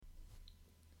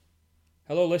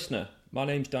Hello listener, my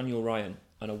name's Daniel Ryan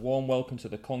and a warm welcome to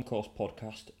the Concourse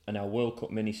podcast and our World Cup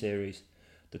mini-series.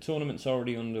 The tournament's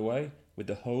already underway with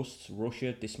the hosts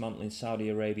Russia dismantling Saudi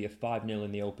Arabia 5-0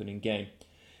 in the opening game.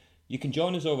 You can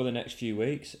join us over the next few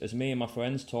weeks as me and my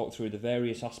friends talk through the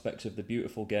various aspects of the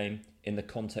beautiful game in the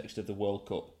context of the World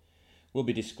Cup. We'll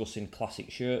be discussing classic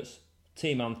shirts,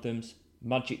 team anthems,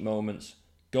 magic moments,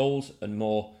 goals and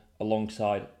more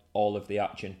alongside all of the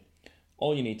action.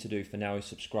 All you need to do for now is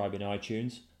subscribe in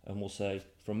iTunes and we'll say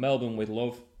from Melbourne with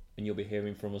love and you'll be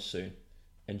hearing from us soon.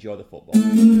 Enjoy the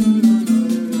football.